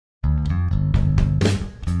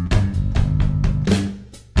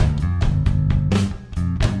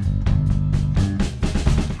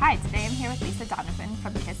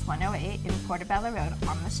Portobello Road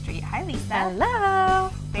on the street. Hi, Lisa.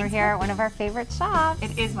 Hello. We're here at one of our favorite shops.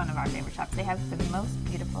 It is one of our favorite shops. They have the most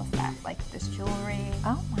beautiful stuff, like this jewelry.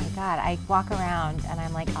 Oh my God, I walk around and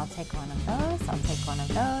I'm like, I'll take one of those, I'll take one of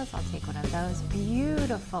those, I'll take one of those.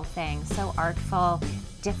 Beautiful things, so artful,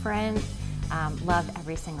 different. Love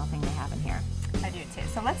every single thing they have in here. I do too.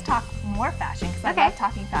 So let's talk more fashion, because I love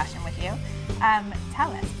talking fashion with you.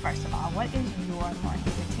 Tell us, first of all, what is your morning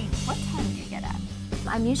routine? What time do you get up?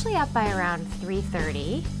 I'm usually up by around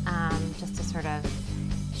 3:30, just to sort of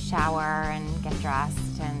shower and get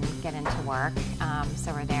dressed and get into work.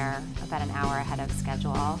 So we're there about an hour ahead of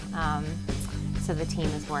schedule. So the team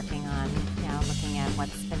is working on, looking at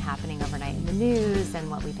what's been happening overnight in the news and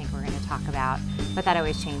what we think we're going to talk about. But that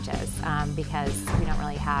always changes because we don't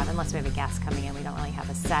really have, unless we have a guest coming in, we don't really have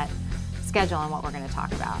a set schedule on what we're going to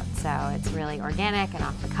talk about. So it's really organic and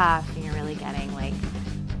off the cuff, and you're really getting like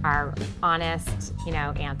our honest,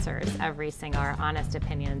 answers our honest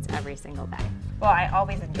opinions every single day. Well, I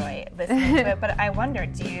always enjoy listening to it, but I wonder,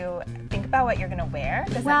 do you think about what you're going to wear?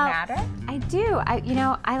 Does it matter? I do.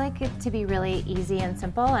 I like it to be really easy and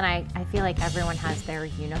simple, and I feel like everyone has their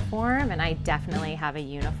uniform, and I definitely have a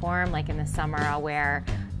uniform. Like in the summer, I'll wear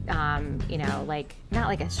like not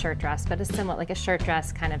like a shirt dress, but like a shirt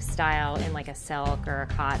dress kind of style in like a silk or a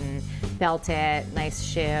cotton, belted, nice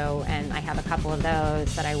shoe, and I have a couple of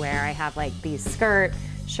those that I wear. I have like these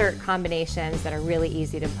shirt combinations that are really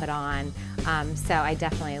easy to put on. So I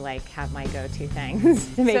definitely have my go-to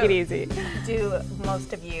things to make it easy. Do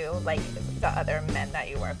most of you, like the other men that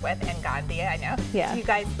you work with, and Gandhi, I know, do you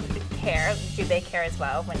guys care? Do they care as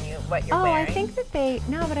well when what you're wearing? I think that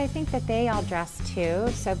I think that they all dress too.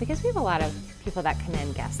 So because we have a lot of people that come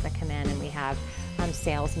in, guests that come in, and we have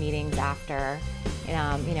sales meetings after,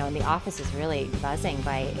 and the office is really buzzing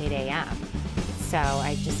by 8 a.m. So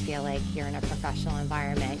I just feel like you're in a professional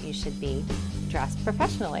environment, you should be dressed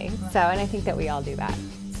professionally. So, and I think that we all do that.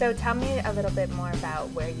 So tell me a little bit more about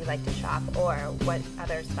where you like to shop, or what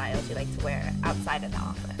other styles you like to wear outside of the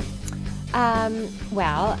office.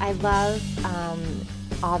 Well, I love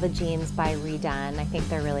all the jeans by Redone. I think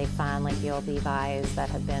they're really fun, like the old Levi's that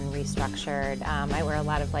have been restructured. I wear a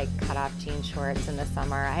lot of cut-off jean shorts in the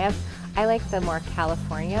summer. I like the more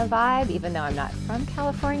California vibe, even though I'm not from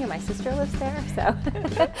California. My sister lives there, so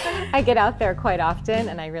I get out there quite often,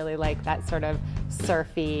 and I really like that sort of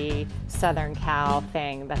surfy Southern Cal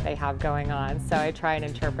thing that they have going on. So I try and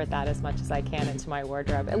interpret that as much as I can into my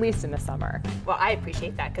wardrobe, at least in the summer. Well, I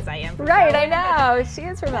appreciate that because I am from Right, I know. She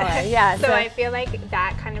is from LA, yeah. So I feel like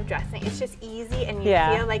that kind of dressing, it's just easy, and you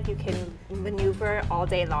feel like you can maneuver all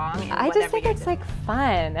day long. I just think it's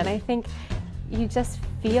fun, and I think you just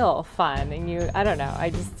feel fun, and I don't know,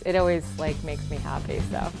 it always makes me happy,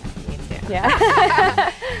 so. Me too.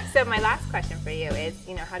 Yeah. So my last question for you is,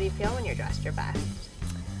 how do you feel when you're dressed your best?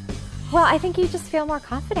 Well, I think you just feel more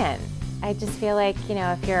confident. I just feel like,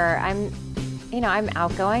 if I'm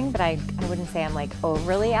outgoing, but I wouldn't say I'm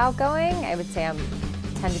overly outgoing. I would say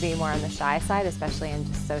tend to be more on the shy side, especially in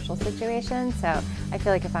just social situations. So I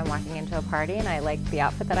feel like if I'm walking into a party and I like the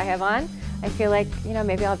outfit that I have on, I feel like,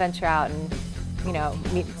 maybe I'll venture out and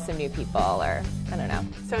meet some new people, or I don't know.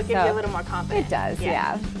 So it gives you a little more confidence. It does,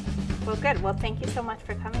 yeah. Well, good. Well, thank you so much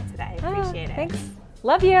for coming today. I appreciate it. Thanks.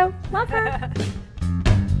 Love you. Love her.